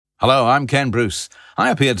Hello, I'm Ken Bruce.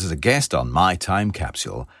 I appeared as a guest on My Time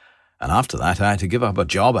Capsule, and after that I had to give up a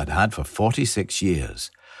job I'd had for 46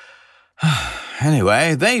 years.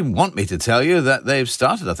 Anyway, they want me to tell you that they've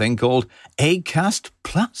started a thing called Acast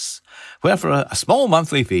Plus, where for a small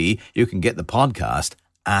monthly fee you can get the podcast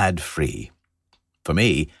ad-free. For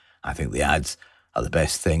me, I think the ads are the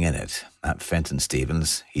best thing in it. That Fenton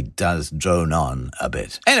Stevens, he does drone on a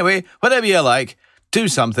bit. Anyway, whatever you like, do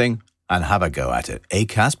something and have a go at it.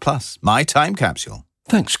 Acast Plus, My Time Capsule.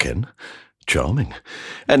 Thanks, Ken. Charming.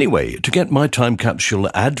 Anyway, to get My Time Capsule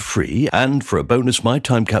ad-free and for a bonus My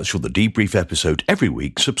Time Capsule The Debrief episode every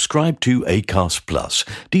week, subscribe to Acast Plus.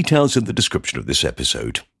 Details in the description of this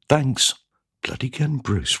episode. Thanks. Bloody Ken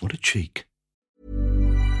Bruce, what a cheek.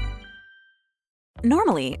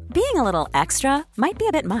 Normally, being a little extra might be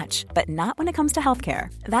a bit much, but not when it comes to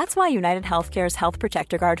healthcare. That's why United Healthcare's Health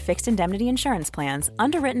Protector Guard fixed indemnity insurance plans,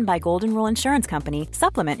 underwritten by Golden Rule Insurance Company,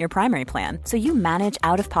 supplement your primary plan so you manage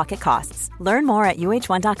out-of-pocket costs. Learn more at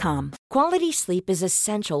uh1.com. Quality sleep is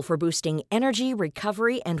essential for boosting energy,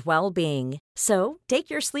 recovery, and well-being. So,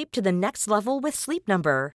 take your sleep to the next level with Sleep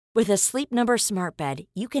Number. With a Sleep Number smart bed,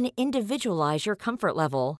 you can individualize your comfort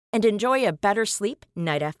level and enjoy a better sleep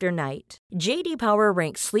night after night. J.D. Power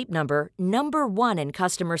ranks Sleep Number number one in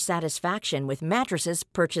customer satisfaction with mattresses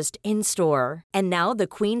purchased in-store. And now the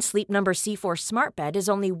Queen Sleep Number C4 smart bed is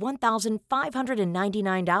only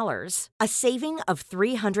 $1,599, a saving of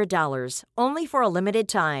 $300, only for a limited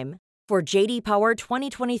time. For J.D. Power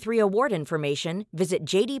 2023 award information, visit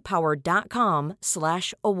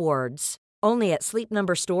jdpower.com/awards. Only at Sleep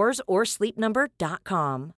Number stores or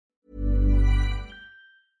sleepnumber.com.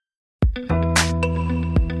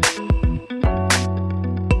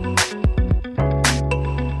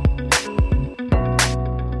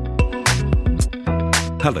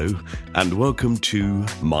 Hello, and welcome to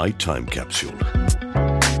My Time Capsule.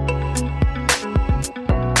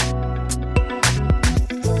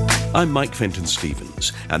 I'm Mike Fenton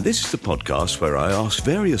Stevens, and this is the podcast where I ask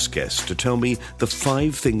various guests to tell me the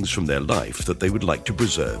 5 things from their life that they would like to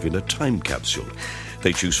preserve in a time capsule.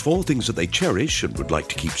 They choose 4 things that they cherish and would like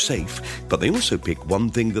to keep safe, but they also pick one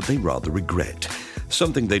thing that they rather regret,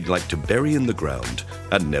 something they'd like to bury in the ground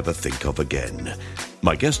and never think of again.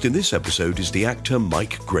 My guest in this episode is the actor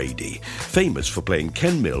Mike Grady, famous for playing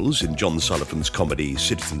Ken Mills in John Sullivan's comedy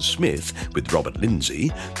Citizen Smith with Robert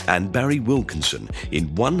Lindsay, and Barry Wilkinson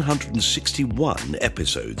in 161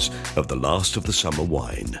 episodes of The Last of the Summer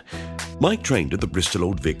Wine. Mike trained at the Bristol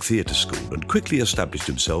Old Vic Theatre School and quickly established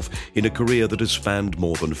himself in a career that has spanned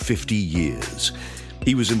more than 50 years.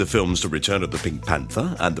 He was in the films The Return of the Pink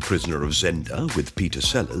Panther and The Prisoner of Zenda with Peter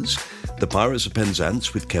Sellers, The Pirates of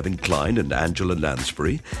Penzance with Kevin Kline and Angela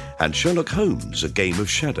Lansbury, and Sherlock Holmes, A Game of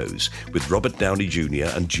Shadows with Robert Downey Jr.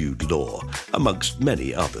 and Jude Law, amongst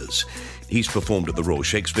many others. He's performed at the Royal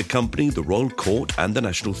Shakespeare Company, the Royal Court and the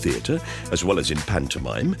National Theatre, as well as in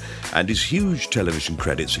pantomime, and his huge television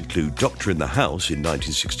credits include Doctor in the House in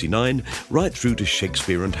 1969, right through to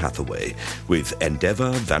Shakespeare and Hathaway, with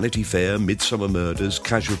Endeavour, Vanity Fair, Midsummer Murders,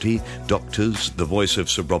 Casualty, Doctors, the voice of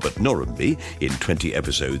Sir Robert Norramby in 20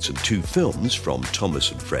 episodes and 2 films from Thomas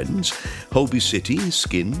and Friends, Holby City,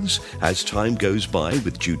 Skins, As Time Goes By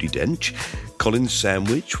with Judi Dench, Colin's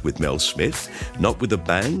Sandwich with Mel Smith, Not With a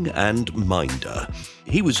Bang, and Minder.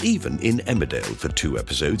 He was even in Emmerdale for 2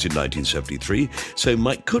 episodes in 1973, so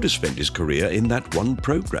Mike could have spent his career in that one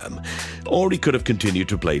programme. Or he could have continued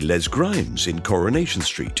to play Les Grimes in Coronation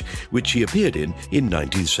Street, which he appeared in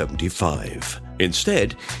 1975.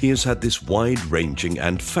 Instead, he has had this wide-ranging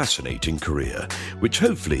and fascinating career, which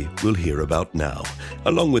hopefully we'll hear about now,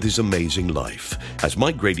 along with his amazing life, as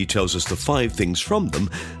Mike Grady tells us the 5 things from them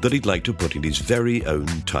that he'd like to put in his very own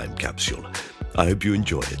time capsule. I hope you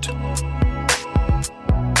enjoy it.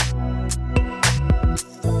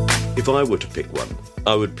 If I were to pick one,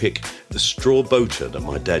 I would pick the straw boater that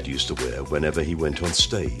my dad used to wear whenever he went on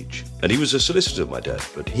stage. And he was a solicitor, my dad,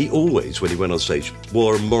 but he always, when he went on stage,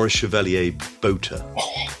 wore a Maurice Chevalier boater.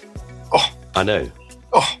 I know.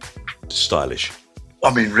 Stylish.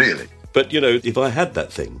 I mean, really? But, you know, if I had that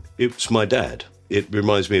thing, it's my dad. It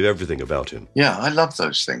reminds me of everything about him. Yeah, I love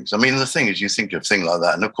those things. I mean, the thing is, you think of a thing like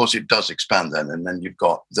that, and of course it does expand then, and then you've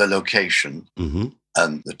got the location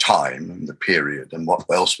and the time and the period and what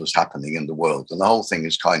else was happening in the world. And the whole thing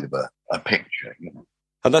is kind of a picture, you know.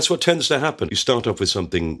 And that's what tends to happen. You start off with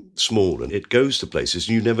something small and it goes to places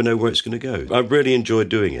and you never know where it's going to go. I've really enjoyed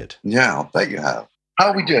doing it. Yeah, I'll bet you have. How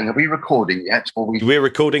are we doing? Are we recording yet? We're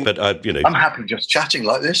recording, but, I'm happy just chatting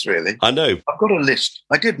like this, really. I know. I've got a list.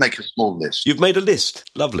 I did make a small list. You've made a list.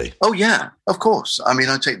 Lovely. Oh, yeah, of course. I mean,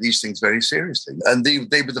 I take these things very seriously. And they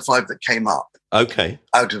were the 5 that came up. Okay.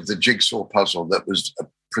 Out of the jigsaw puzzle that was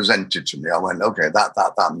presented to me. I went, okay, that,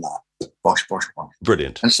 and that. Bosh, bosh, bosh.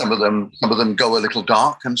 Brilliant. And some of them go a little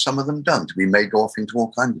dark and some of them don't. We may go off into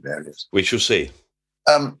all kinds of areas. We shall see.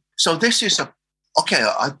 So this is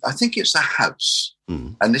I think it's a house.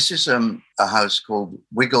 Mm. And this is a house called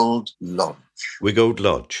Wiggold Lodge. Wiggold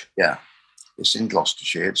Lodge. Yeah. It's in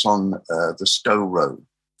Gloucestershire. It's on the Stow Road.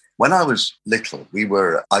 When I was little, we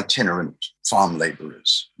were itinerant farm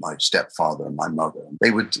labourers, my stepfather and my mother.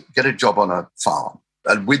 They would get a job on a farm,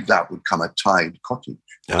 and with that would come a tied cottage.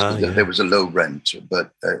 There was a low rent,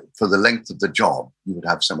 but for the length of the job, you would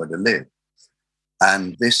have somewhere to live.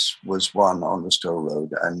 And this was one on the Stow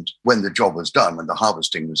Road. And when the job was done, when the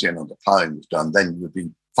harvesting was in or the ploughing was done, then you would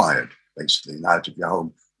be fired, basically, and out of your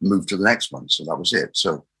home, move to the next one. So that was it.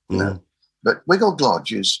 So, you know. But Wiggold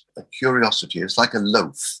Lodge is a curiosity. It's like a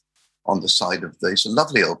loaf on the side of this. A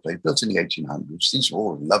lovely old place, built in the 1800s. These were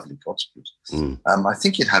all lovely cottages. I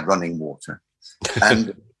think it had running water.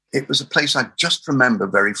 And it was a place I just remember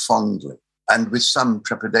very fondly and with some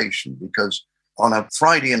trepidation, because on a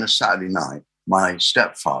Friday and a Saturday night, my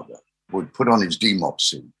stepfather would put on his DMOP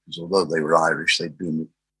suit, because although they were Irish, they'd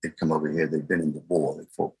come over here, they'd been in the war, they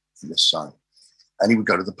fought on this side. And he would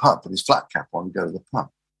go to the pub, put his flat cap on and go to the pub.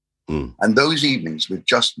 And those evenings with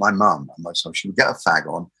just my mum and myself, she would get a fag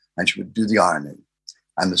on and she would do the ironing.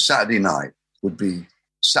 And the Saturday night would be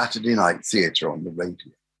Saturday night theatre on the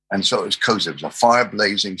radio. And so it was cozy. There was a fire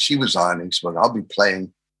blazing. She was ironing. So I'll be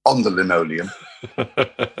playing on the linoleum,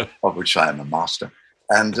 of which I am a master.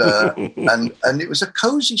 And it was a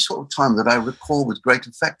cozy sort of time that I recall with great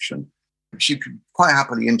affection. She could quite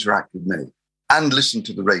happily interact with me and listen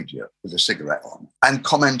to the radio with a cigarette on and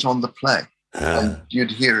comment on the play. And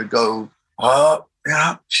you'd hear her go, oh,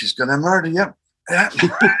 yeah, she's going to murder you. Yeah.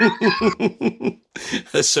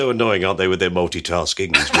 They're so annoying, aren't they, with their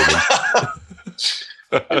multitasking, these women?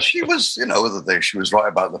 And she was, whether she was right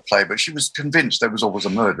about the play, but she was convinced there was always a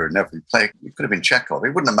murder in every play. It could have been Chekhov. It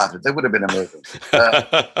wouldn't have mattered. There would have been a murder.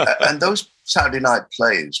 And those Saturday night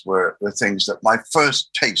plays were things that my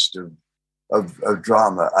first taste of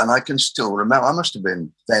drama, and I can still remember. I must have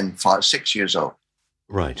been then 5-6 years old.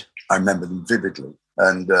 Right. I remember them vividly.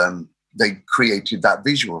 And they created that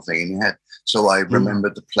visual thing in your head. So I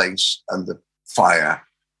remembered the place and the fire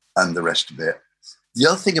and the rest of it. The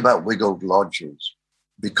other thing about Wiggold Lodge is,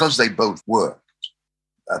 because they both worked,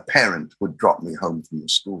 a parent would drop me home from the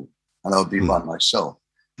school and I would be by myself.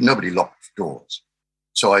 Nobody locked doors.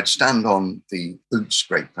 So I'd stand on the boot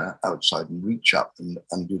scraper outside and reach up and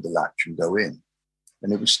undo the latch and go in.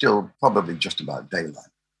 And it was still probably just about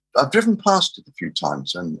daylight. I've driven past it a few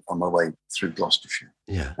times and on my way through Gloucestershire.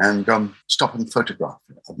 Yeah. And stop and photograph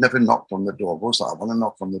it. I've never knocked on the door. What was that? I want to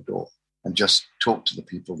knock on the door and just talk to the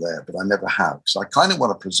people there, but I never have. So I kind of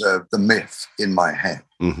want to preserve the myth in my head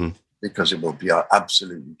because it will be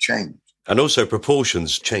absolutely changed. And also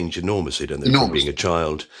proportions change enormously, don't they, from being a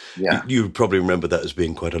child? Yeah. You probably remember that as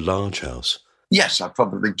being quite a large house. Yes, I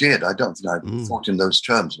probably did. I don't think I thought in those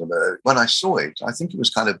terms. But when I saw it, I think it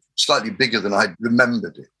was kind of slightly bigger than I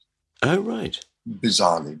remembered it. Oh, right.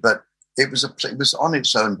 Bizarrely. But it was on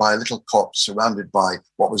its own by a little copse surrounded by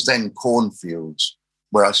what was then cornfields,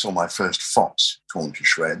 where I saw my first fox torn to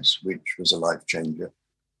shreds, which was a life changer.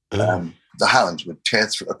 The hounds would tear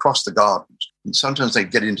across the gardens. And sometimes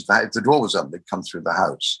they'd get into the house. If the door was open, they'd come through the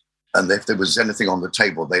house. And if there was anything on the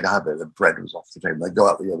table, they'd have it. The bread was off the table. They'd go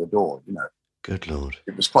out the other door, Good Lord.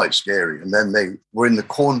 It was quite scary. And then they were in the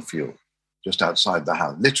cornfield just outside the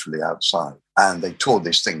house, literally outside. And they tore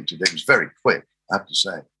this thing to. It was very quick, I have to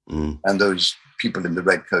say. And those people in the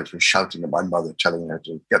red coats were shouting at my mother, telling her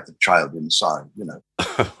to get the child inside,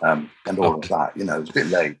 and all of that. It was a bit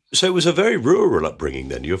late. So it was a very rural upbringing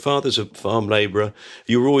then. Your father's a farm labourer.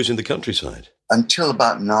 You were always in the countryside? Until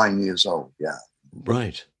about 9 years old, yeah.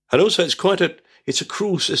 Right. And also it's a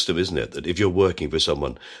cruel system, isn't it, that if you're working for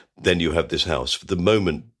someone, then you have this house. For the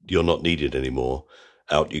moment you're not needed anymore,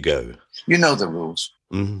 out you go. You know the rules.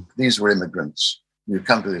 These were immigrants. You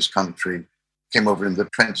come to this country, came over in the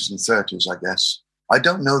 20s and 30s, I guess. I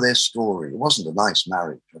don't know their story. It wasn't a nice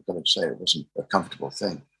marriage, I've got to say. It wasn't a comfortable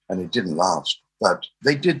thing, and it didn't last. But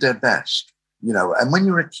they did their best, and when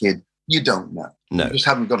you're a kid, you don't know. No. You just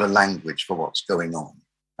haven't got a language for what's going on.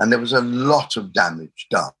 And there was a lot of damage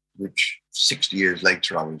done, which 60 years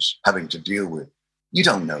later I was having to deal with. You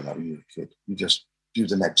don't know that when you're a kid. You just do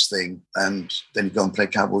the next thing, and then you go and play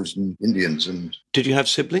cowboys and Indians. And did you have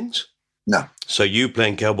siblings? No. So you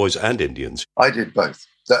playing cowboys and Indians? I did both.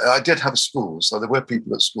 I did have schools, so there were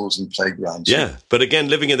people at schools and playgrounds. Yeah, but again,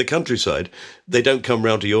 living in the countryside, they don't come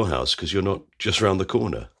round to your house because you're not just round the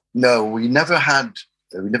corner. No, we never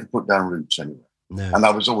put down roots anywhere. No. And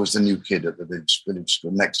I was always the new kid at the village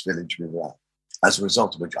school, next village we were at. As a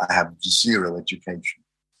result of which I have zero education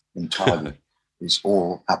entirely. It's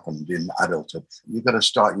all happened in adulthood. You've got to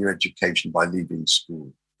start your education by leaving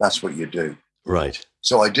school. That's what you do. Right.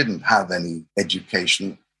 So I didn't have any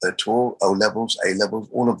education at all, O-levels, A-levels,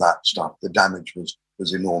 all of that stuff. The damage was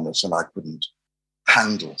enormous and I couldn't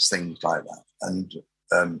handle things like that.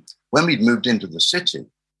 And when we'd moved into the city,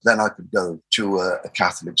 then I could go to a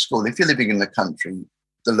Catholic school. If you're living in the country,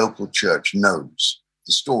 the local church knows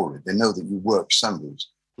the story. They know that you work Sundays.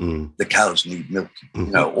 Mm. The cows need milk,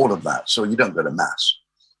 all of that. So you don't go to mass.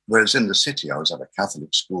 Whereas in the city, I was at a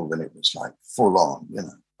Catholic school and it was like full on,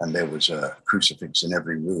 and there was a crucifix in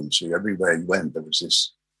every room. So everywhere you went, there was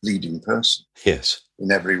this leading person. Yes.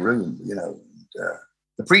 In every room,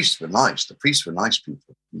 the priests were nice. The priests were nice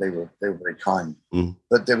people. They were very kind. Mm.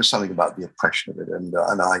 But there was something about the oppression of it. And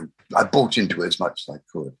I bought into it as much as I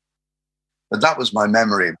could. But that was my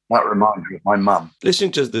memory. That reminds me of my mum.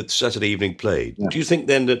 Listening to the Saturday evening play, do you think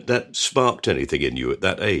then that sparked anything in you at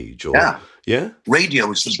that age? Or, yeah? Radio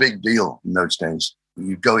was the big deal in those days.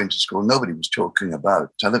 You'd go into school, nobody was talking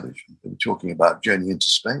about television. They were talking about Journey into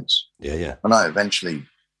Space. Yeah. And I eventually,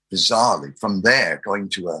 bizarrely, from there, going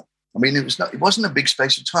to it wasn't a big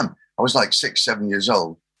space of time. I was like 6, 7 years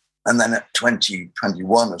old. And then at 20,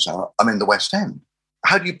 21 or so, I'm in the West End.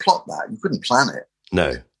 How do you plot that? You couldn't plan it.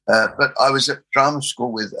 No. But I was at drama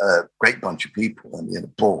school with a great bunch of people and we had a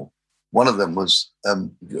ball. One of them was a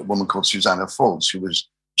woman called Susanna Falls, who was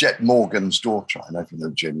Jet Morgan's daughter. I don't know if you know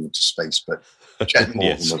Journey into Space, but Jet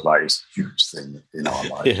Morgan was like this huge thing in our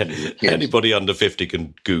lives. Yeah. Anybody under 50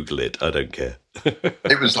 can Google it. I don't care.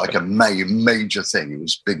 It was like a major thing. It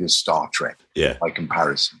was big as Star Trek by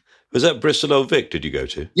comparison. Was that Bristol Old Vic did you go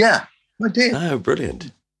to? Yeah, I did. Oh,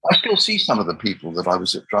 brilliant. I still see some of the people that I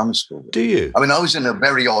was at drama school with. Do you? I was in a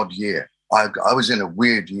very odd year. I was in a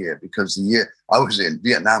weird year because the year I was in,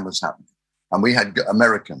 Vietnam was happening. And we had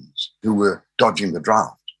Americans who were dodging the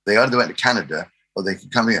draft. They either went to Canada or they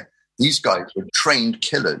could come here. These guys were trained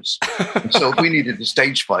killers. And so if we needed a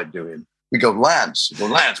stage fight doing, we go, Lance,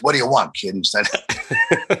 what do you want, kid? Instead,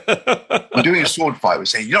 we're doing a sword fight. We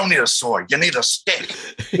say, you don't need a sword. You need a stick.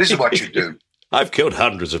 This is what you do. I've killed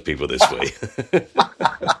hundreds of people this way.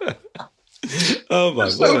 Oh, my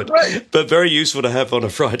word. Great. But very useful to have on a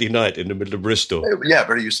Friday night in the middle of Bristol. Yeah,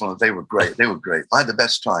 very useful. They were great. I had the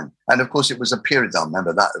best time. And, of course, it was a period, I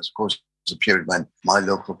remember that, of course, it was a period when my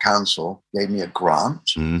local council gave me a grant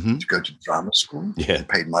to go to drama school. Yeah. They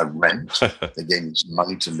paid my rent. They gave me some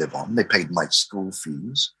money to live on. They paid my school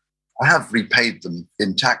fees. I have repaid them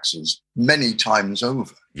in taxes many times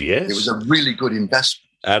over. Yes. It was a really good investment.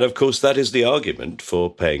 And, of course, that is the argument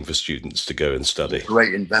for paying for students to go and study.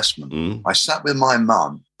 Great investment. Mm. I sat with my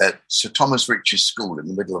mum at Sir Thomas Ritchie's school in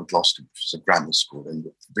the middle of Gloucester, which was a grammar school,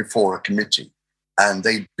 before a committee. And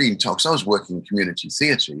they'd been told, because I was working in community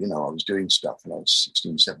theatre, I was doing stuff when I was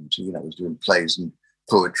 16, 17. I was doing plays and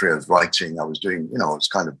poetry, I was writing, I was doing, I was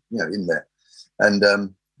kind of, in there.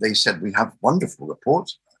 And they said, we have wonderful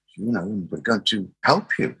reports about you, and we're going to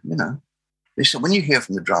help you, They said, when you hear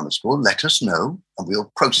from the drama school, let us know and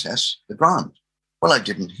we'll process the grant. Well, I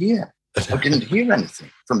didn't hear. I didn't hear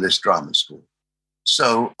anything from this drama school.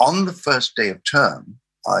 So on the first day of term,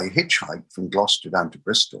 I hitchhiked from Gloucester down to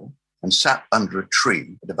Bristol and sat under a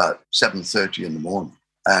tree at about 7:30 in the morning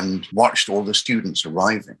and watched all the students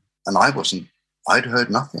arriving. And I'd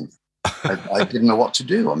heard nothing. I didn't know what to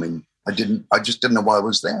do. I just didn't know why I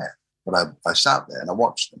was there. But I sat there and I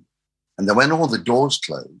watched them. And then when all the doors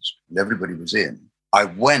closed and everybody was in, I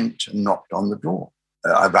went and knocked on the door.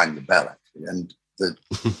 I rang the bell, actually. And the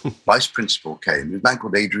vice principal came. He was a man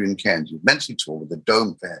called Adrian Cairns. He was immensely tall with a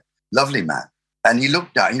dome hair. Lovely man. And he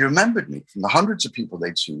looked down. He remembered me from the hundreds of people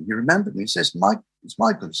they'd seen. He remembered me. He says, Mike, it's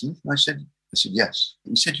Michael, isn't it? And I said, yes.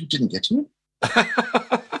 He said, you didn't get in?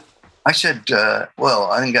 I said,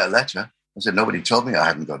 well, I didn't get a letter. I said, nobody told me I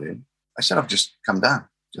hadn't got in. I said, I've just come down,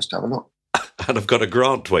 just to have a look. And I've got a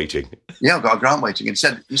grant waiting. Yeah, I've got a grant waiting. He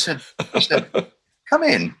said, come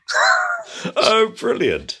in. Oh,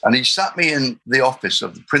 brilliant. And he sat me in the office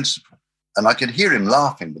of the principal. And I could hear him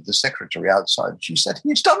laughing with the secretary outside. She said,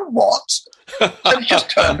 he's done what? I said, he just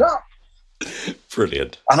turned up.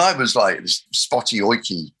 Brilliant. And I was like this spotty,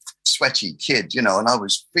 oiky, sweaty kid, and I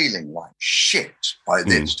was feeling like shit by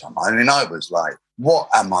this time. I was like, what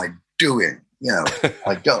am I doing?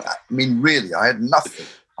 Really, I had nothing.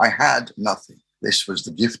 I had nothing. this was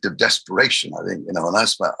the gift of desperation, I think, and I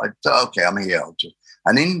thought, okay, I'm here.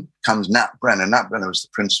 And in comes Nat Brenner. Nat Brenner was the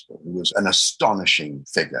principal, who was an astonishing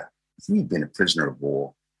figure. He'd been a prisoner of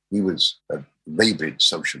war. He was a rabid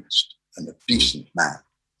socialist and a decent man.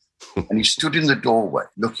 And he stood in the doorway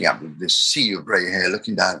looking at me with this sea of grey hair,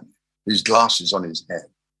 looking down at me, his glasses on his head.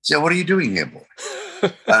 He said, what are you doing here, boy?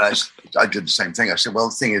 And I did the same thing. I said, well,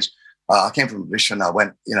 the thing is, I came from a mission. I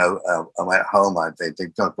went, I went home. They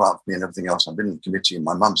got a grant for me and everything else. I've been in the committee, and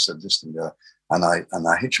my mum said this thing, and I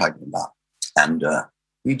hitchhiked him that. And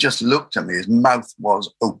he just looked at me. His mouth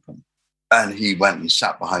was open, and he went and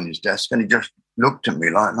sat behind his desk, and he just looked at me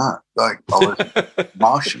like that, like I was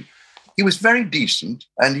Martian. He was very decent,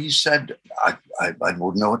 and he said, I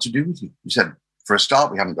wouldn't know what to do with you. He said, for a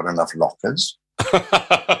start, we haven't got enough lockers.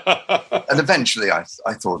 And eventually I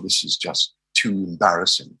thought, this is just too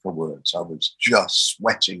embarrassing for words. I was just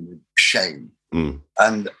sweating with shame.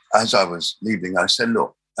 And as I was leaving, I said,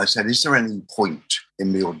 look, is there any point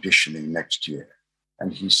in me auditioning next year?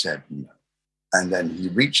 And he said, no. And then he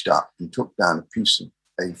reached up and took down a piece of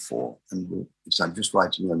A4 and he said, I'm just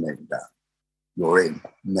writing your name down. You're in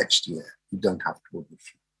next year. You don't have to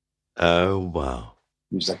audition. Oh, wow.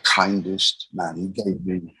 He was the kindest man. He gave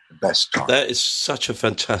me the best time. That is such a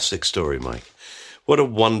fantastic story, Mike. What a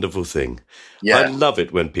wonderful thing. Yeah. I love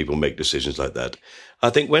it when people make decisions like that. I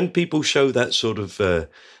think when people show that sort of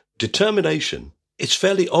determination, it's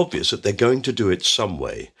fairly obvious that they're going to do it some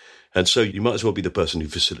way. And so you might as well be the person who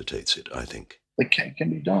facilitates it, I think. The cake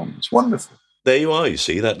can be done. It's wonderful. There you are, you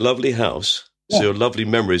see, that lovely house. Yeah. So your lovely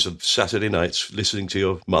memories of Saturday nights, listening to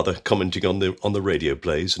your mother commenting on the radio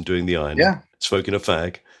plays and doing the ironing, smoking a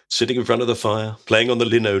fag, sitting in front of the fire, playing on the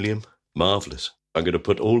linoleum. Marvellous. I'm going to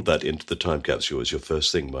put all that into the time capsule as your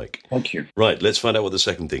first thing, Mike. Thank you. Right, let's find out what the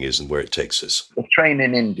second thing is and where it takes us. The train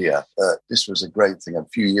in India. This was a great thing. A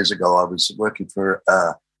few years ago, I was working for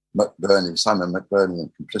Simon McBurney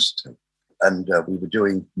and Complicity, and we were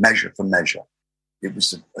doing Measure for Measure. It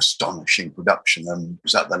was an astonishing production, and it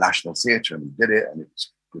was at the National Theatre, and we did it, and it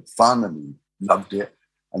was good fun, and we loved it.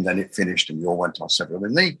 And then it finished, and we all went our separate.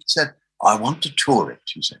 And they said, I want to tour it,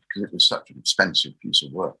 he said, because it was such an expensive piece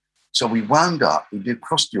of work. So we wound up, we did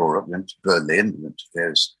across Europe, we went to Berlin, we went to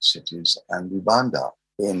various cities, and we wound up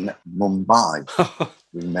in Mumbai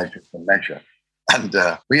with Measure for Measure. And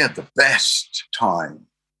we had the best time.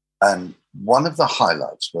 And one of the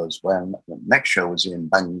highlights was when the next show was in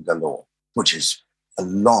Bangalore, which is a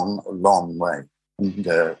long, long way.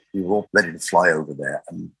 And we were all ready to fly over there.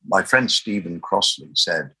 And my friend Stephen Crossley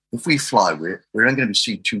said, if we fly, we're only going to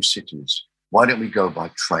see 2 cities. Why don't we go by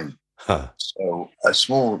train? So a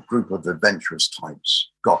small group of adventurous types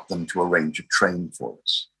got them to arrange a train for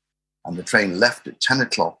us. And the train left at 10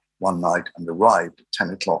 o'clock one night and arrived at 10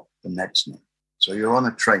 o'clock the next night. So you're on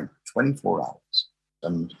a train for 24 hours.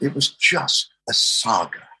 And it was just a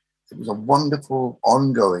saga. It was a wonderful,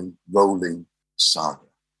 ongoing, rolling saga.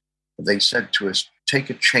 They said to us, take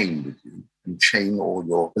a chain with you and chain all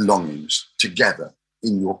your belongings together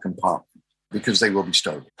in your compartment, because they will be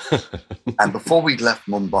stolen. And before we left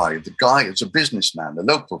Mumbai, the guy is a businessman, a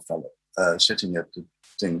local fellow, sitting at the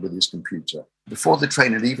thing with his computer. Before the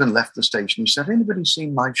train had even left the station, he said, anybody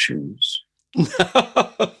seen my shoes?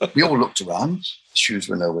 We all looked around. The shoes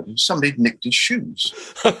were nowhere. Somebody had nicked his shoes.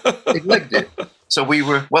 They'd legged it. So we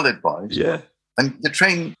were well advised. Yeah. And the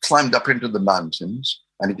train climbed up into the mountains,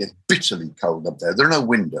 and it gets bitterly cold up there. There are no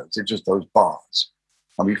windows. They're just those bars.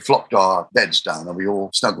 And we flopped our beds down, and we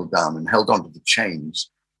all snuggled down and held onto the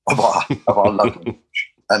chains of our luggage.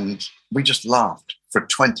 And we just laughed for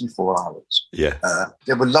 24 hours. Yeah.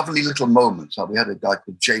 There were lovely little moments. Like we had a guy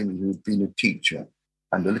called Jamie who had been a teacher,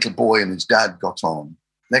 and a little boy and his dad got on.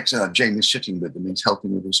 Next thing, Jamie's sitting with him, he's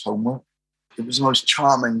helping with his homework. It was the most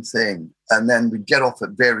charming thing. And then we'd get off at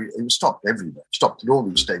it was stopped everywhere, stopped at all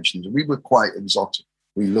these stations. And we were quite exotic.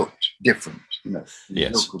 We looked different, in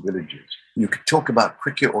local villages. You could talk about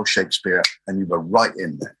cricket or Shakespeare, and you were right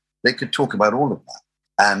in there. They could talk about all of that.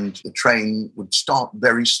 And the train would start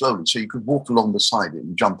very slowly, so you could walk along beside it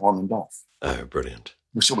and jump on and off. Oh, brilliant.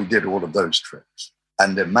 So we did all of those trips.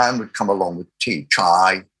 And the man would come along with tea,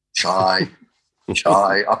 chai,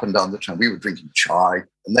 up and down the train. We were drinking chai.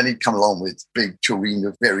 And then he'd come along with big tureen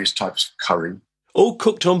of various types of curry. All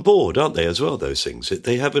cooked on board, aren't they, as well, those things?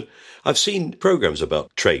 They have I've seen programs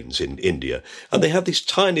about trains in India, and they have these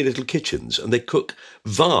tiny little kitchens, and they cook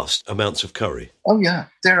vast amounts of curry. Oh, yeah.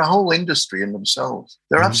 They're a whole industry in themselves.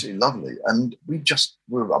 They're absolutely lovely. And we just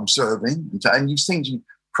were observing. And these things, you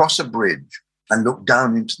cross a bridge and look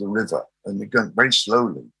down into the river, and they're going very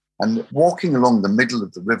slowly. And walking along the middle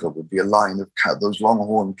of the river would be a line of those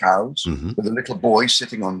longhorn cows with a little boy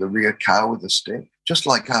sitting on the rear cow with a stick, just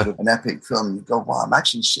like out of an epic film. You go, wow, I'm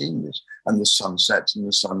actually seeing this. And the sunsets and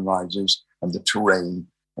the sunrises and the terrain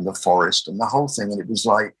and the forest and the whole thing. And it was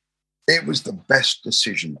the best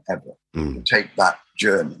decision ever to take that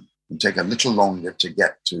journey and take a little longer to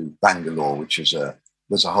get to Bangalore, which was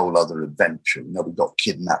a whole other adventure. You know, we got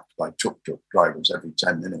kidnapped by tuk-tuk drivers every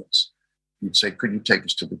 10 minutes. You'd say, could you take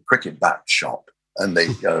us to the cricket bat shop? And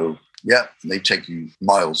they'd go, yeah. And they take you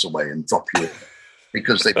miles away and drop you in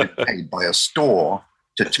because they've been paid by a store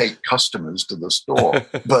to take customers to the store.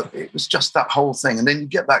 But it was just that whole thing. And then you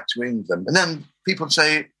get back to England. And then people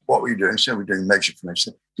say, what were you doing? So we're doing Measure for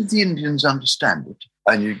Measure. Did the Indians understand it?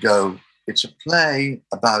 And you go, it's a play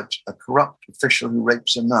about a corrupt official who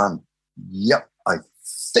rapes a nun. Yep, I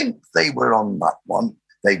think they were on that one.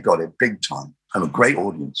 They got it big time. And were great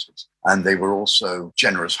audiences. And they were also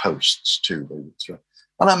generous hosts too.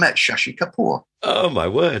 And I met Shashi Kapoor. Oh, my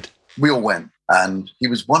word. We all went. And he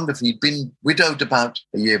was wonderful. He'd been widowed about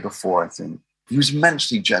a year before, I think. He was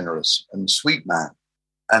immensely generous and sweet man.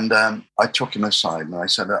 And I took him aside and I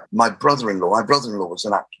said, my brother-in-law was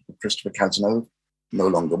an actor, Christopher Cazenove, no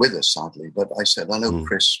longer with us, sadly. But I said, I know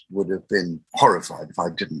Chris would have been horrified if I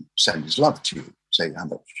didn't send his love to you, say how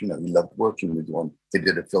much, he loved working with you on, they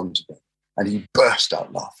did a film together. And he burst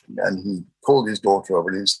out laughing and he called his daughter over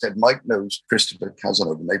and he said, Mike knows Christopher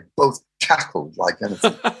Cazenove. And they both cackled like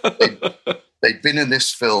anything. They'd been in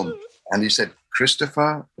this film. And he said,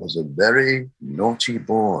 Christopher was a very naughty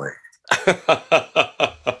boy.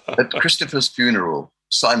 At Christopher's funeral,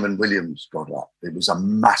 Simon Williams got up. It was a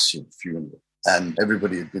massive funeral. And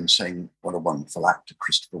everybody had been saying what a wonderful actor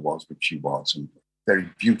Christopher was, which he was, and very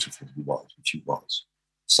beautiful he was, which he was.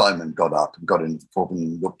 Simon got up and got in the pub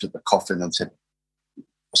and looked at the coffin and said,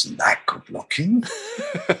 wasn't that good looking?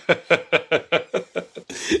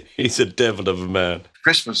 He's a devil of a man.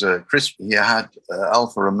 Chris, he had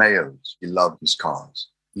Alfa Romeos. He loved his cars.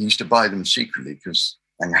 He used to buy them secretly because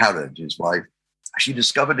Angharad, his wife, she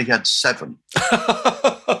discovered he had 7.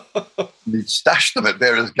 He'd stashed them at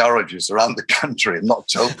various garages around the country and not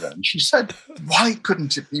told her. And she said, why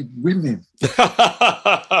couldn't it be women?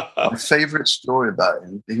 My favourite story about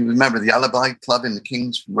him, he was a member of the Alibi Club in the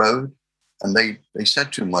King's Road. And they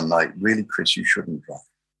said to him one night, really, Chris, you shouldn't drive.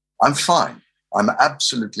 I'm fine. I'm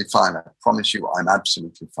absolutely fine. I promise you, I'm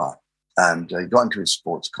absolutely fine. And he got into his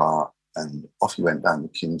sports car and off he went down the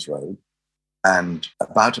King's Road. And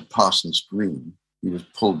about at Parsons Green, he was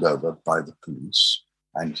pulled over by the police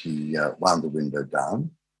and he wound the window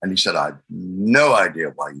down. And he said, I have no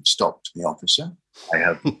idea why you've stopped me, officer. I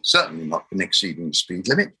have certainly not been exceeding the speed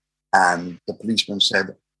limit. And the policeman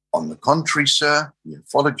said, on the contrary, sir, we have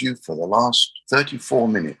followed you for the last 34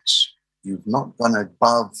 minutes. You've not gone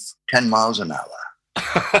above 10 miles an hour.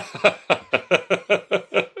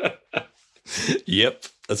 Yep,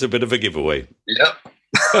 that's a bit of a giveaway. Yep.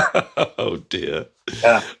 Oh, dear.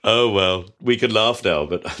 Yeah. Oh, well, we can laugh now,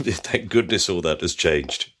 but thank goodness all that has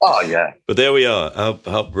changed. Oh, yeah. But there we are.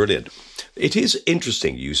 How brilliant. It is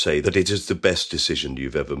interesting you say that it is the best decision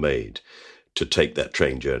you've ever made to take that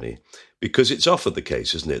train journey, because it's often the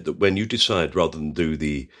case, isn't it, that when you decide rather than do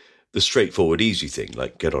the straightforward, easy thing,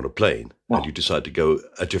 like get on a plane, and you decide to go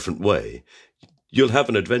a different way, you'll have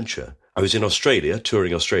an adventure. I was in Australia,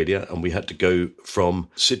 touring Australia, and we had to go from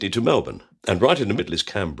Sydney to Melbourne. And right in the middle is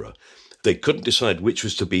Canberra. They couldn't decide which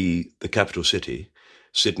was to be the capital city,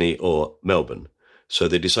 Sydney or Melbourne. So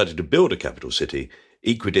they decided to build a capital city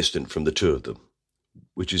equidistant from the two of them,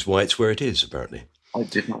 which is why it's where it is, apparently. I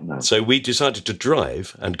did not know. So we decided to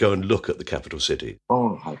drive and go and look at the capital city.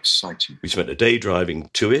 Oh, how exciting. We spent a day driving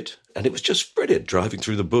to it, and it was just brilliant, driving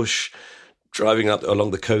through the bush, driving up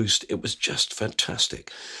along the coast. It was just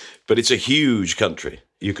fantastic. But it's a huge country.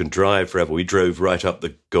 You can drive forever. We drove right up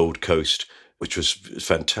the Gold Coast, which was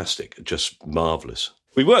fantastic, just marvellous.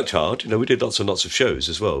 We worked hard. We did lots and lots of shows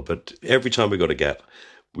as well. But every time we got a gap,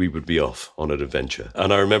 we would be off on an adventure.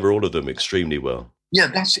 And I remember all of them extremely well. Yeah,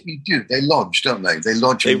 that's what you do. They lodge, don't they? They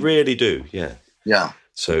lodge. They really do, yeah. Yeah.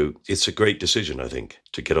 So it's a great decision, I think,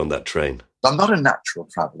 to get on that train. I'm not a natural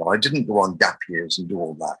traveller. I didn't go on gap years and do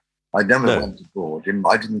all that. I never went abroad.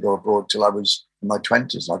 I didn't go abroad till I was in my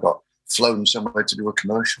 20s. I got flown somewhere to do a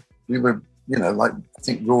commercial. We were, like I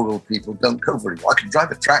think rural people don't go very well. I could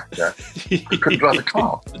drive a tractor. I couldn't drive a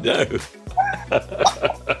car. No.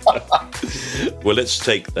 Well, let's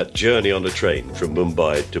take that journey on a train from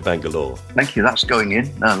Mumbai to Bangalore. Thank you. That's going in.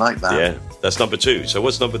 I like that. Yeah, that's number 2. So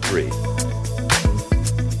what's number 3?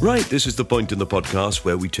 Right, this is the point in the podcast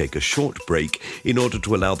where we take a short break in order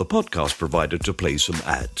to allow the podcast provider to play some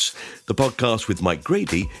ads. The podcast with Mike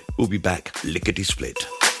Grady will be back lickety-split.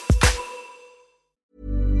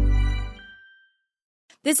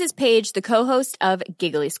 This is Paige, the co-host of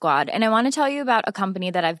Giggly Squad, and I want to tell you about a company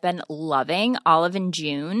that I've been loving, Olive &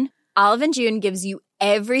 June. Olive & June gives you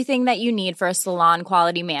everything that you need for a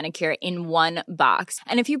salon-quality manicure in one box.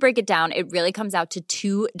 And if you break it down, it really comes out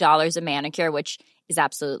to $2 a manicure, which is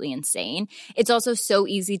absolutely insane. It's also so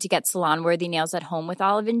easy to get salon-worthy nails at home with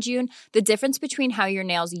Olive & June. The difference between how your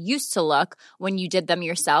nails used to look when you did them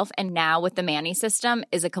yourself and now with the Mani system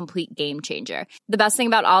is a complete game changer. The best thing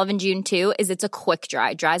about Olive & June, too, is it's a quick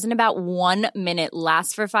dry. Dries in about 1 minute,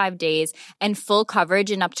 lasts for 5 days, and full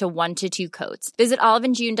coverage in up to 1 to 2 coats. Visit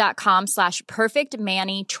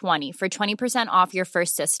oliveandjune.com/perfectmani20 for 20% off your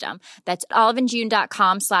first system. That's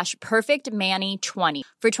oliveandjune.com/perfectmani20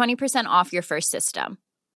 for 20% off your first system.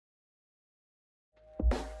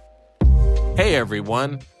 Hey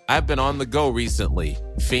everyone, I've been on the go recently.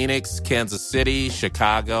 Phoenix, Kansas City,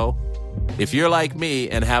 Chicago. If you're like me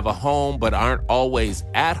and have a home but aren't always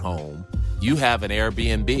at home, you have an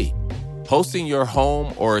Airbnb. Hosting your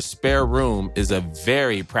home or a spare room is a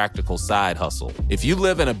very practical side hustle. If you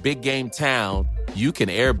live in a big game town, you can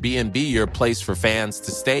Airbnb your place for fans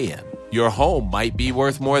to stay in. Your home might be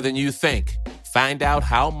worth more than you think. Find out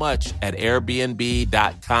how much at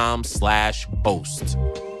airbnb.com/host.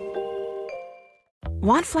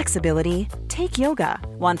 Want flexibility? Take yoga.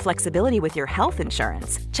 Want flexibility with your health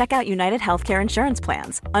insurance? Check out United Healthcare Insurance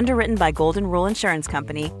Plans. Underwritten by Golden Rule Insurance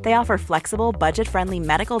Company, they offer flexible, budget-friendly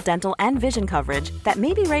medical, dental, and vision coverage that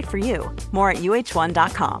may be right for you. More at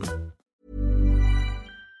uh1.com.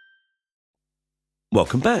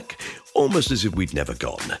 Welcome back. Almost as if we'd never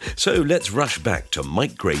gone. So let's rush back to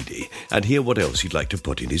Mike Grady and hear what else he'd like to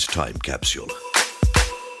put in his time capsule.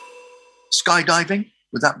 Skydiving?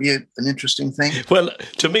 Would that be an interesting thing? Well,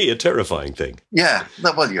 to me, a terrifying thing. Yeah,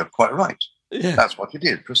 well, you're quite right. Yeah. That's what you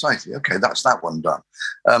did, precisely. Okay, that's that one done.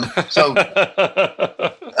 So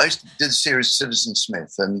I did a series Citizen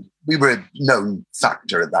Smith, and we were a known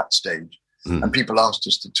factor at that stage. And people asked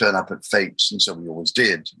us to turn up at fetes, and so we always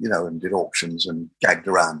did, and did auctions and gagged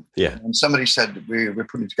around. Yeah. And somebody said we're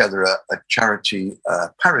putting together a charity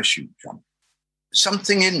parachute jump.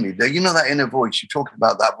 Something in me, that inner voice, you're talking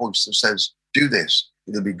about that voice that says, do this,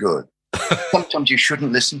 it'll be good. Sometimes you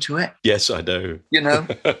shouldn't listen to it. Yes, I know.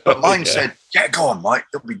 But mine said, yeah, go on, Mike,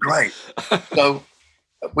 it'll be great. So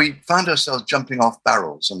we found ourselves jumping off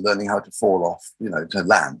barrels and learning how to fall off, to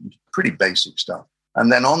land. Pretty basic stuff. And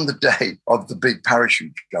then on the day of the big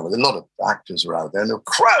parachute jump, a lot of actors are out there, and there were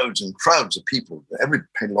crowds and crowds of people. Everybody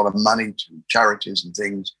paid a lot of money to charities and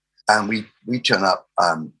things. And we turn up,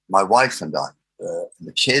 my wife and I, and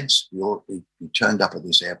the kids, we turned up at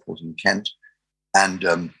this airport in Kent. And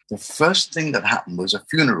the first thing that happened was a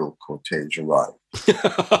funeral cortege arrived.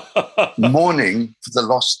 Mourning for the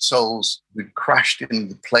lost souls who'd crashed in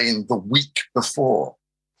the plane the week before.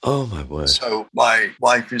 Oh, my word. So my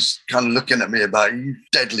wife is kind of looking at me about, are you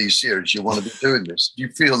deadly serious? You want to be doing this? Do you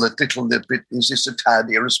feel a little bit, is this a tad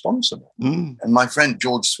irresponsible? And my friend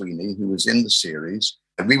George Sweeney, who was in the series,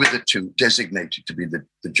 and we were the two designated to be the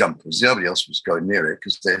jumpers. Nobody else was going near it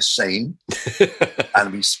because they're sane.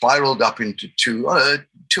 And we spiraled up into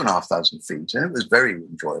 2,500 feet, and it was very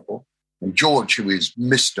enjoyable. And George, who is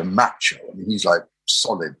Mr. Macho, he's like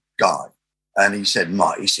solid guy. And he said,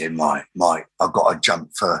 Mike, I've got to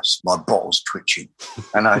jump first. My bottle's twitching.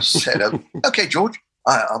 And I said, okay, George.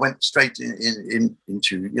 I went straight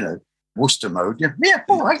into, Worcester mode. Yeah,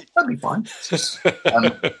 all right, that'll be fine.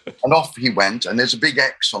 And off he went. And there's a big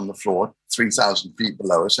X on the floor, 3,000 feet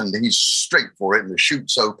below us. And he's straight for it. And the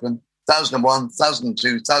chute's open. 1,001,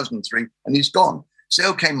 1,002, 1,003. And he's gone. Say,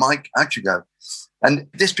 okay, Mike, out you go. And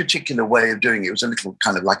this particular way of doing it was a little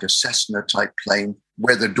kind of like a Cessna type plane.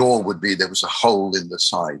 Where the door would be, there was a hole in the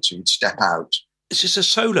side, so you'd step out. Is this a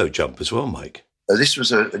solo jump as well, Mike? This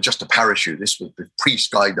was just a parachute. This was the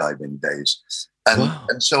pre-skydiving days,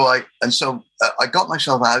 and so I got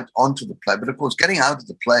myself out onto the plane. But of course, getting out of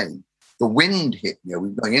the plane, the wind hit me. We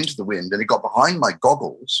were going into the wind, and it got behind my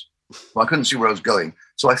goggles, so I couldn't see where I was going.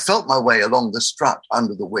 So I felt my way along the strut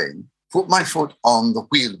under the wing, put my foot on the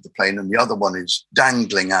wheel of the plane, and the other one is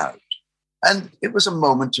dangling out. And it was a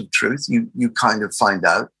moment of truth. You kind of find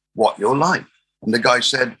out what you're like. And the guy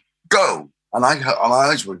said, go. And my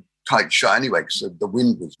eyes were tight shut anyway because the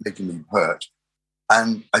wind was making me hurt.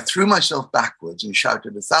 And I threw myself backwards and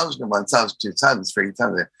shouted 1,001, 1,002, 1,003,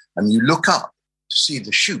 1,000. And you look up to see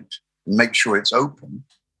the chute and make sure it's open.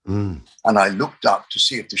 And I looked up to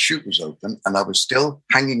see if the chute was open, and I was still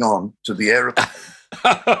hanging on to the aeroplane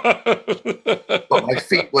But my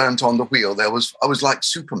feet weren't on the wheel. I was like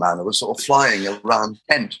Superman. I was sort of flying around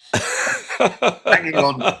Kent, hanging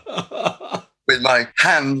on with my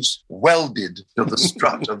hands welded to the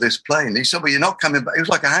strut of this plane. He said, well, you're not coming back. It was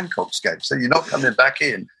like a Hancock sketch. So you're not coming back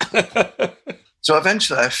in. So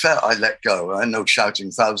eventually I let go. I know shouting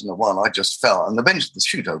 1001. I just fell. And eventually the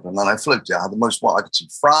chute opened and I floated. I had the most, I could see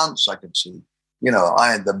France. I could see,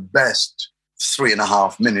 I had the best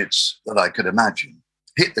 3.5 minutes that I could imagine.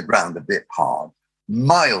 Hit the ground a bit hard,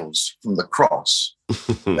 miles from the cross.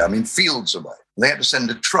 Fields away. They had to send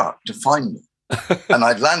a truck to find me. And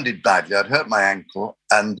I'd landed badly. I'd hurt my ankle.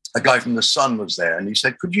 And a guy from The Sun was there. And he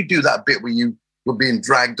said, could you do that bit where you were being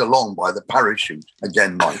dragged along by the parachute?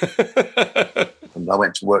 Again, Mike. And I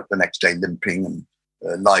went to work the next day limping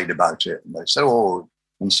and lied about it. And they said,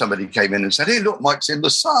 and somebody came in and said, hey, look, Mike's in The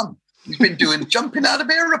Sun. He's been doing jumping out of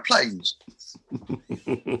aeroplanes.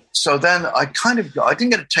 So then I didn't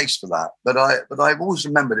get a taste for that, but I've always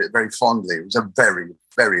remembered it very fondly. It was a very,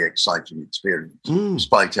 very exciting experience,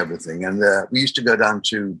 despite everything. And we used to go down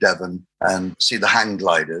to Devon and see the hang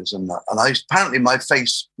gliders, and apparently my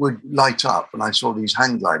face would light up when I saw these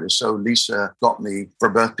hang gliders. So Lisa got me for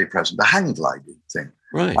a birthday present the hang gliding thing.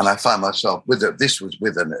 Right. And I found myself this was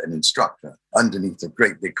with an instructor underneath a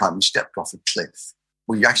great big kind. We stepped off a cliff.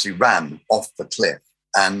 We actually ran off the cliff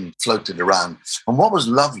and floated around. And what was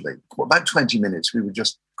lovely, for about 20 minutes, we were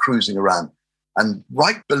just cruising around. And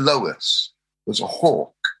right below us was a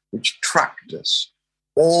hawk, which tracked us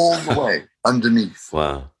all the way underneath.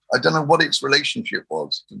 Wow. I don't know what its relationship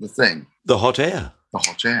was to the thing. The hot air. The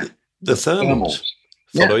hot air. The thermals.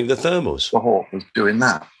 Following the thermals. The hawk was doing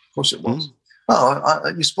that. Of course it was.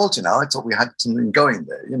 Oh, you spoiled it now. I thought we had something going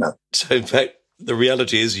there, So in fact, the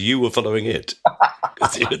reality is you were following it.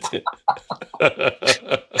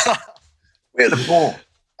 We had a ball.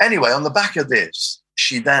 Anyway, on the back of this,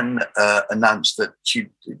 she then announced that she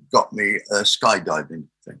got me a skydiving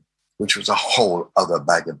thing, which was a whole other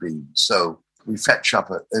bag of beans. So we fetch up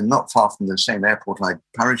not far from the same airport I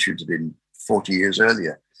parachuted in 40 years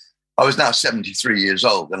earlier. I was now 73 years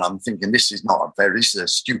old, and I'm thinking, this is a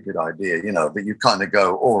stupid idea, but you kind of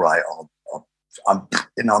go, all right, I'm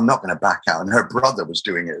not going to back out. And her brother was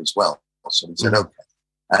doing it as well. So we said, okay.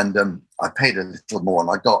 And I paid a little more,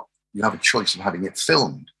 and you have a choice of having it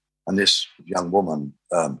filmed. And this young woman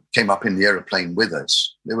came up in the aeroplane with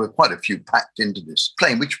us. There were quite a few packed into this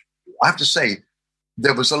plane, which I have to say,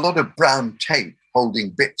 there was a lot of brown tape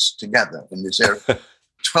holding bits together in this airplane.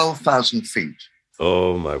 12,000 feet.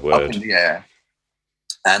 Oh, my word. Up in the air.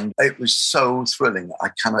 And it was so thrilling. I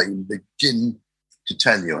cannot even begin to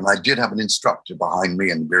tell you. And I did have an instructor behind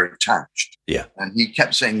me, and we were attached. Yeah. And he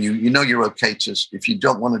kept saying, you're okay if you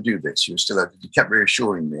don't want to do this, you're still okay. He kept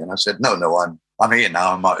reassuring me. And I said, no, I'm here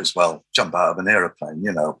now. I might as well jump out of an aeroplane,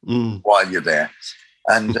 while you're there.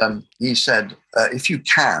 And he said, if you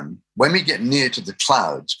can, when we get near to the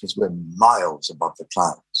clouds, because we're miles above the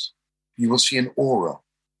clouds, you will see an aura,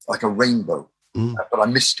 like a rainbow. But I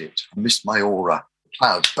missed it. I missed my aura.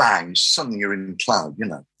 Clouds, bang, suddenly you're in cloud,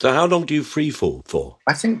 So how long do you free fall for?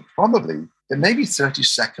 I think probably maybe 30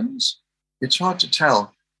 seconds. It's hard to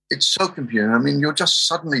tell. It's so confusing. I mean, you're just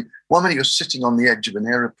suddenly, one minute you're sitting on the edge of an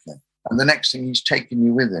aeroplane, and the next thing he's taking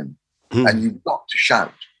you with him. And you've got to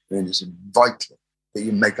shout. I mean, it's vital that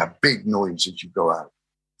you make a big noise as you go out.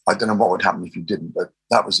 I don't know what would happen if you didn't, but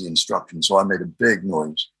that was the instruction. So I made a big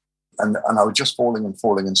noise. And I was just falling,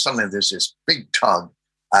 and suddenly there's this big tug,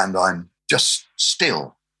 and I'm just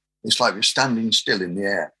still. It's like we're standing still in the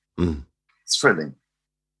air. Thrilling.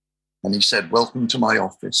 And he said, welcome to my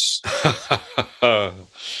office.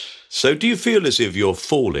 So do you feel as if you're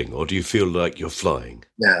falling, or do you feel like you're flying?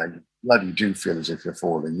 Yeah, you bloody do feel as if you're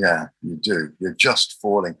falling. Yeah, you do. You're just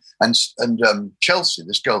falling. And Chelsea,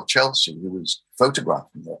 this girl Chelsea, who was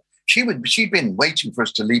photographing her, she'd been waiting for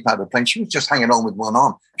us to leap out of the plane. She was just hanging on with one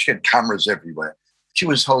arm. She had cameras everywhere. She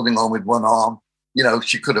was holding on with one arm.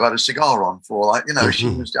 She could have had a cigar on for all that. She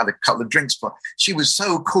was had a couple of drinks. But she was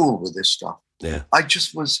so cool with this stuff. Yeah, I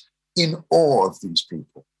just was in awe of these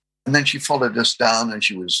people. And then she followed us down, and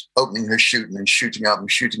she was opening her chute and then shooting up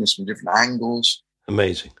and shooting us from different angles.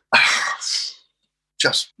 Amazing.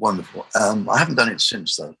 Just wonderful. I haven't done it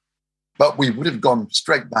since, though. But we would have gone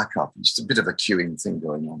straight back up. It's a bit of a queuing thing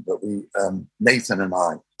going on. But Nathan and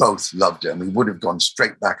I both loved it, and we would have gone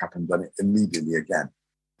straight back up and done it immediately again.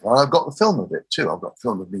 Well, I've got the film of it too. I've got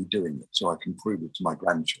film of me doing it, so I can prove it to my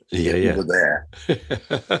grandchildren. Yeah. Over there.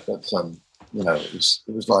 But it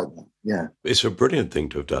was like that. Yeah. It's a brilliant thing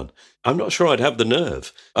to have done. I'm not sure I'd have the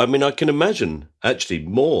nerve. I mean, I can imagine actually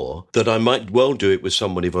more that I might well do it with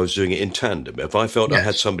someone if I was doing it in tandem. If I felt I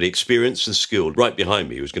had somebody experienced and skilled right behind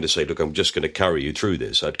me who was going to say, look, I'm just going to carry you through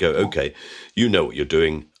this, I'd go, okay, you know what you're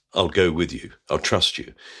doing. I'll go with you. I'll trust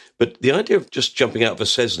you. But the idea of just jumping out of a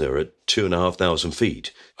Cessna at 2,500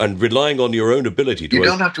 feet and relying on your own ability to... You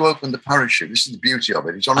don't have to open the parachute. This is the beauty of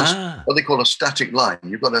it. It's on what they call a static line.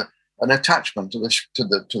 You've got an attachment to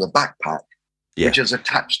the backpack, which is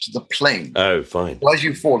attached to the plane. Oh, fine. So as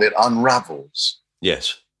you fall, it unravels.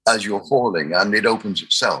 Yes. As you're falling, and it opens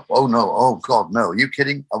itself. Oh, no. Oh, God, no. Are you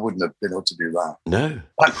kidding? I wouldn't have been able to do that. No.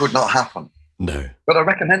 That could not happen. No. But I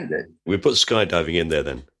recommend it. We put skydiving in there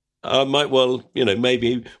then. I might well,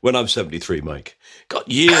 maybe when I'm 73, Mike. Got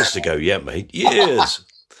years to go yet, mate. Years.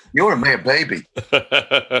 You're a mere baby. You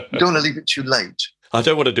don't want to leave it too late. I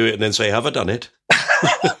don't want to do it and then say, have I done it?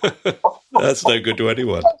 That's no good to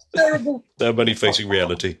anyone. That's terrible. I'm only facing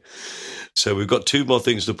reality. So we've got 2 more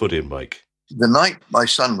things to put in, Mike. The night my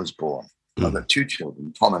son was born, I've got 2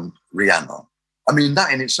 children, Tom and Rihanna. I mean,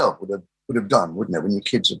 that in itself would have done, wouldn't it, when your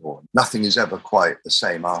kids are born? Nothing is ever quite the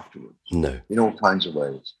same afterwards. No. In all kinds of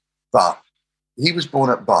ways. But he was born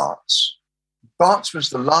at Barts. Barts was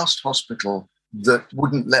the last hospital that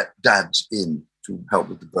wouldn't let dads in to help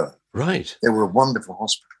with the birth. Right. They were a wonderful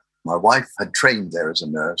hospital. My wife had trained there as a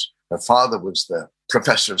nurse. Her father was the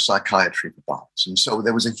professor of psychiatry for Barts. And so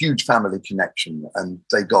there was a huge family connection, and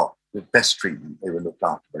they got the best treatment. They were looked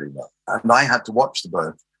after very well. And I had to watch the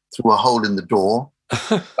birth through a hole in the door.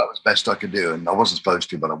 That was best I could do. And I wasn't supposed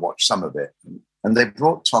to, but I watched some of it. And they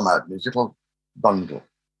brought Tom out in his little bundle.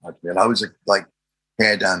 And I was like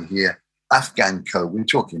hair down here, Afghan coat. We were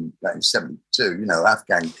talking that in 72,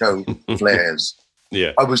 Afghan coat, flares.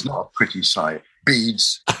 Yeah. I was not a pretty sight.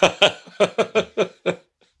 Beads.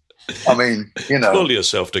 I mean, Pull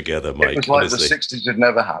yourself together, Mike. It was like honestly. the 60s had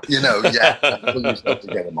never happened. Pull yourself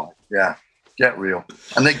together, Mike. Yeah. Get real.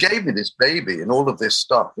 And they gave me this baby and all of this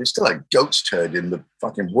stuff. They still had goat's turd in the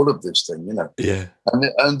fucking wool of this thing, Yeah.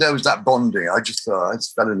 And there was that bonding. I just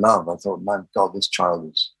fell in love. I thought, my God, this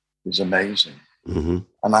child is amazing. Mm-hmm.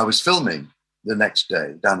 And I was filming the next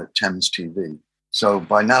day down at Thames TV. So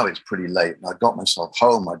by now it's pretty late. And I got myself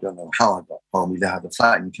home. I don't know how I got home. We had a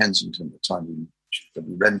flat in Kensington at the time that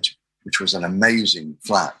we rented, which was an amazing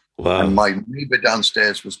flat. Wow. And my neighbour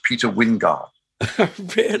downstairs was Peter Wingard.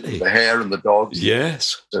 Really? The hair and the dogs.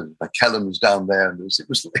 Yes. So Kellen was down there, and it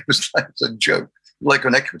was like a joke, like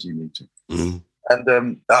an equity meeting. Mm.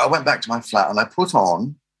 And I went back to my flat, and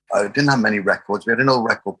I didn't have many records. We had an old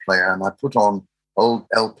record player, and I put on old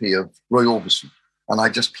LP of Roy Orbison, and I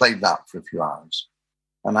just played that for a few hours.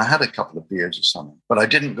 And I had a couple of beers or something, but I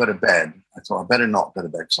didn't go to bed. I thought I better not go to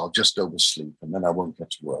bed because I'll just oversleep, and then I won't get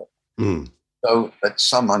to work. Mm. So at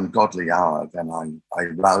some ungodly hour, then I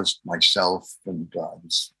roused myself and I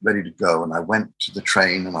was ready to go. And I went to the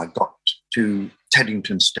train and I got to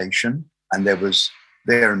Teddington Station. And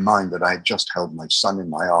bear in mind that I had just held my son in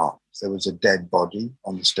my arms. There was a dead body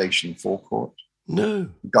on the station forecourt. No.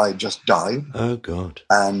 The guy had just died. Oh, God.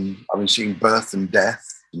 And I was seeing birth and death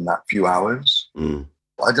in that few hours. Mm.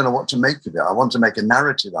 I don't know what to make of it. I wanted to make a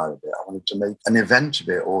narrative out of it. I wanted to make an event of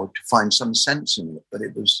it or to find some sense in it. But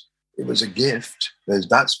it was a gift.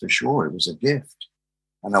 That's for sure. It was a gift.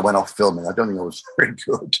 And I went off filming. I don't think I was very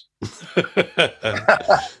good.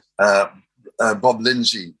 Bob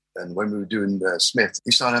Lindsay, and when we were doing Smith,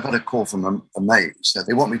 he said, I've had a call from a mate. He said,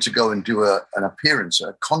 they want me to go and do an appearance at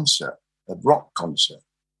a concert, a rock concert.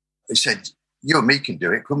 He said, you and me can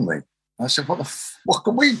do it, couldn't we? And I said, what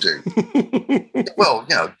can we do? Well,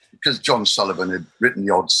 because John Sullivan had written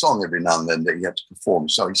the odd song every now and then that he had to perform.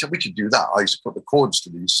 So he said, we could do that. I used to put the chords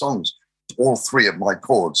to these songs. All 3 of my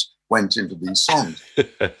chords went into these songs.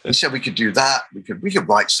 He said, we could do that. We could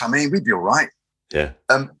write something. We'd be all right. Yeah.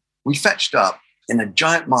 We fetched up in a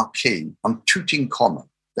giant marquee on Tooting Common.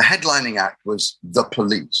 The headlining act was The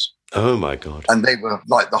Police. Oh, my God. And they were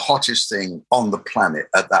like the hottest thing on the planet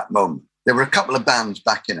at that moment. There were a couple of bands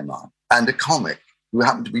back in Oman and a comic who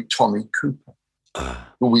happened to be Tommy Cooper,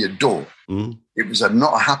 who we adore. Mm. It was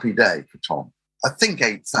not a happy day for Tom. I think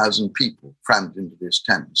 8,000 people crammed into this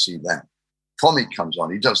tent to see them. Tommy comes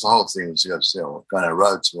on. He does the whole thing. He goes, going to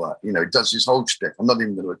road to work. He does his whole shtick. I'm not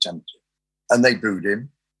even going to attempt it. And they booed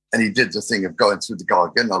him. And he did the thing of going through the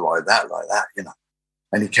garden, like that.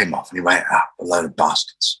 And he came off and he went, a load of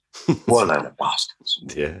bastards. What a load of bastards.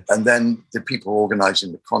 Yeah. And then the people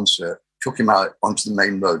organising the concert took him out onto the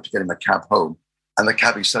main road to get him a cab home. And the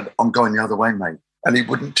cabbie said, I'm going the other way, mate. And he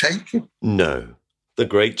wouldn't take him. No. The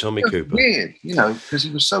great Tommy Cooper. Weird, because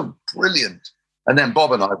he was so brilliant. And then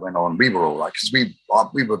Bob and I went on. We were all right because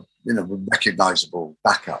we were, recognizable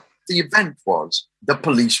backup. The event was the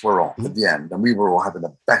police were on at the end, and we were all having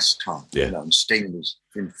the best time. And Sting was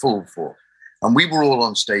in full force, and we were all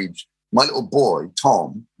on stage. My little boy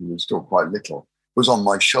Tom, who was still quite little, was on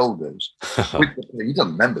my shoulders with the police. He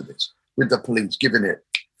doesn't remember this, with the police giving it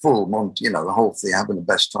full, the whole thing, having the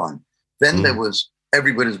best time. Then there was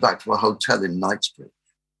everybody was back to a hotel in Knightsbridge,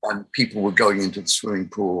 and people were going into the swimming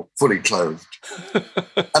pool fully clothed.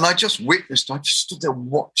 And I just stood there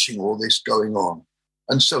watching all this going on.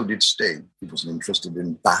 And so did Sting. He wasn't interested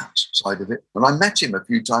in that side of it. And I met him a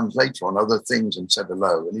few times later on other things and said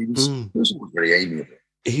hello. And he was always very amiable.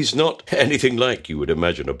 He's not anything like you would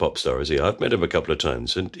imagine a pop star, is he? I've met him a couple of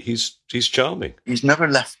times, and he's charming. He's never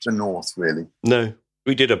left the North, really. No.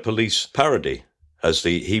 We did a Police parody as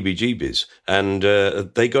the Heebie-Jeebies, and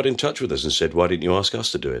they got in touch with us and said, why didn't you ask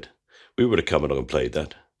us to do it? We would have come along and played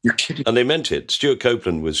that. You're kidding. And they meant it. Stuart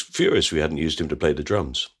Copeland was furious we hadn't used him to play the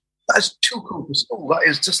drums. That's too cool for school. That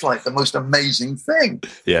is just like the most amazing thing.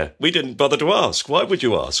 Yeah, we didn't bother to ask. Why would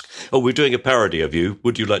you ask? Oh, we're doing a parody of you.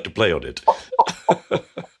 Would you like to play on it?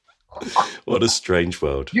 What a strange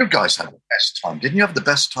world. You guys had the best time. Didn't you have the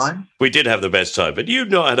best time? We did have the best time, but you've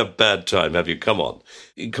not had a bad time, have you? Come on.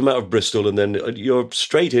 You come out of Bristol and then you're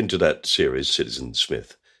straight into that series, Citizen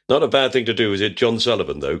Smith. Not a bad thing to do, is it? John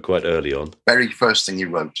Sullivan, though, quite early on. Very first thing he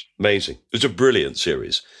wrote. Amazing. It's a brilliant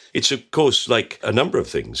series. It's, of course, like a number of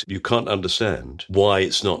things. You can't understand why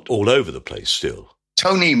it's not all over the place still.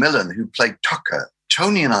 Tony Millen, who played Tucker,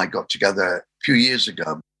 Tony and I got together a few years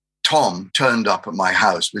ago. Tom turned up at my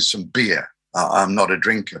house with some beer. I'm not a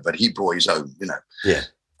drinker, but he brought his own, Yeah.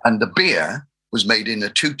 And the beer was made in a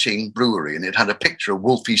Tooting brewery, and it had a picture of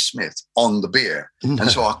Wolfie Smith on the beer.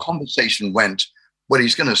 And so our conversation went, well,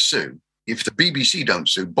 he's going to sue. If the BBC don't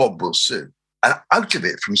sue, Bob will sue. And out of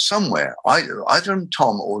it, from somewhere, either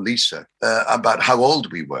Tom or Lisa, about how old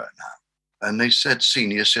we were now. And they said,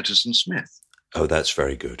 Senior Citizen Smith. Oh, that's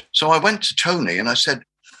very good. So I went to Tony and I said,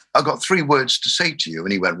 I've got 3 words to say to you.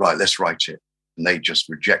 And he went, right, let's write it. And they just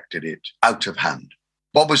rejected it out of hand.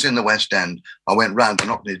 Bob was in the West End. I went round and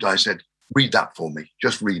knocked on his door. I said, read that for me.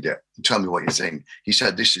 Just read it and tell me what you think. He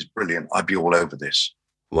said, this is brilliant. I'd be all over this.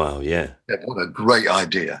 Wow, yeah. What a great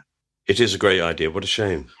idea. It is a great idea. What a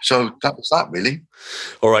shame. So that was that, really.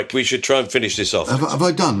 All right, we should try and finish this off. Have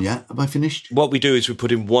I done yet? Have I finished? What we do is we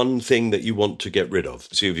put in one thing that you want to get rid of.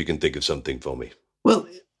 See if you can think of something for me. Well,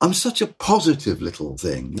 I'm such a positive little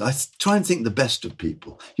thing. I try and think the best of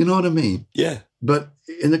people. You know what I mean? Yeah. But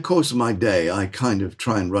in the course of my day, I kind of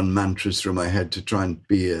try and run mantras through my head to try and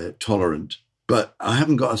be tolerant. But I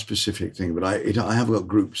haven't got a specific thing, but I have got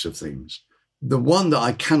groups of things. The one that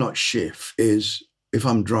I cannot shift is if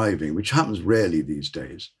I'm driving, which happens rarely these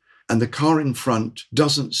days, and the car in front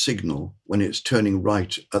doesn't signal when it's turning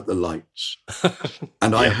right at the lights.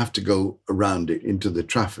 And I have to go around it into the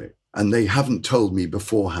traffic. And they haven't told me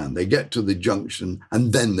beforehand. They get to the junction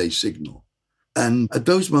and then they signal. And at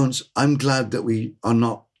those moments, I'm glad that we are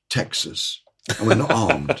not Texas and we're not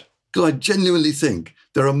armed. Because I genuinely think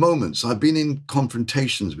there are moments, I've been in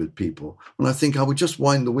confrontations with people, when I think I would just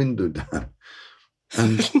wind the window down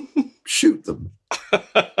and shoot them.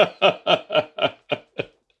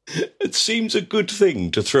 It seems a good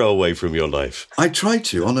thing to throw away from your life. I try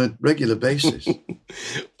to on a regular basis.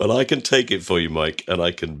 Well, I can take it for you, Mike, and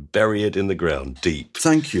I can bury it in the ground deep.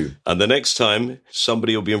 Thank you. And the next time,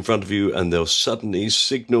 somebody will be in front of you and they'll suddenly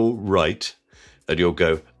signal right, and you'll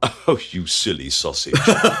go, oh, you silly sausage.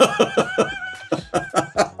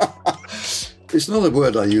 It's not a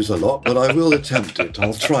word I use a lot, but I will attempt it.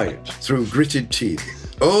 I'll try it through gritted teeth.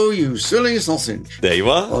 Oh, you silly sausage. There you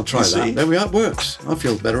are. I'll try that. There we are. It works. I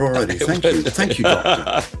feel better already. Thank you. Thank you,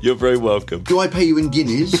 Doctor. You're very welcome. Do I pay you in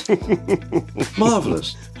guineas?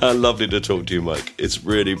 Marvellous. How lovely to talk to you, Mike. It's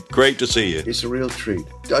really great to see you. It's a real treat.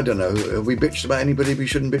 I don't know. Have we bitched about anybody we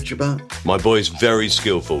shouldn't bitch about? My boy's very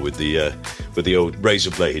skillful with the old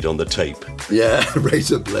razor blade on the tape. Yeah,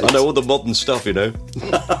 razor blade. I know all the modern stuff, you know.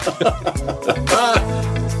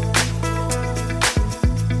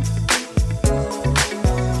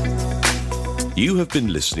 You have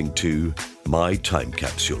been listening to My Time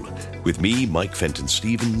Capsule with me, Mike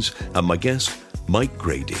Fenton-Stevens, and my guest, Mike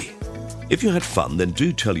Grady. If you had fun, then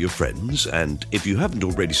do tell your friends, and if you haven't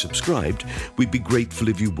already subscribed, we'd be grateful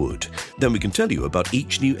if you would. Then we can tell you about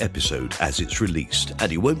each new episode as it's released,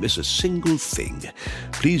 and you won't miss a single thing.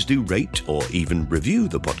 Please do rate or even review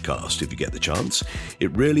the podcast if you get the chance.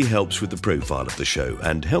 It really helps with the profile of the show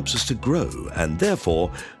and helps us to grow and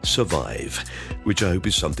therefore survive, which I hope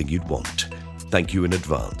is something you'd want. Thank you in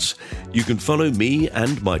advance. You can follow me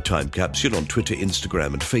and my time capsule on Twitter,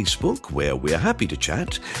 Instagram and Facebook, where we're happy to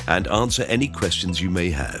chat and answer any questions you may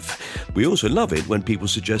have. We also love it when people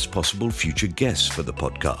suggest possible future guests for the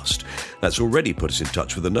podcast. That's already put us in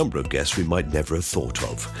touch with a number of guests we might never have thought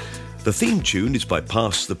of. The theme tune is by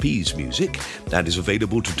Pass the Peas Music and is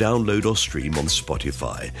available to download or stream on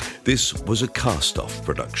Spotify. This was a cast-off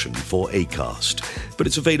production for Acast, but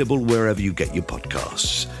it's available wherever you get your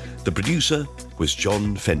podcasts. The producer was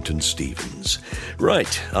John Fenton Stevens.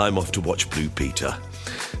 Right, I'm off to watch Blue Peter.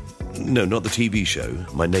 No, not the TV show,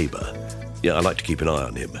 my neighbour. Yeah, I like to keep an eye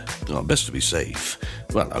on him. Oh, best to be safe.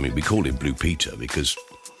 Well, I mean, we call him Blue Peter because,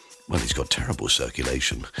 well, he's got terrible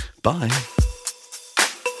circulation. Bye.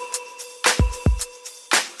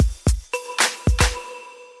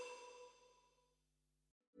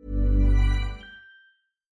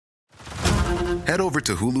 Head over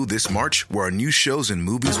to Hulu this March, where our new shows and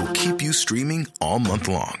movies will keep you streaming all month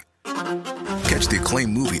long. Catch the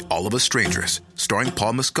acclaimed movie All of Us Strangers, starring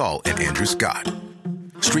Paul Mescal and Andrew Scott.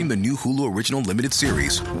 Stream the new Hulu original limited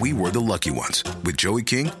series We Were the Lucky Ones with Joey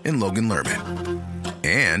King and Logan Lerman.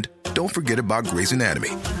 And don't forget about Grey's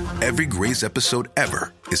Anatomy. Every Grey's episode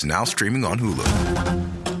ever is now streaming on Hulu.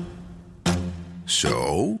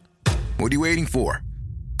 So, what are you waiting for?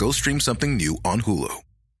 Go stream something new on Hulu.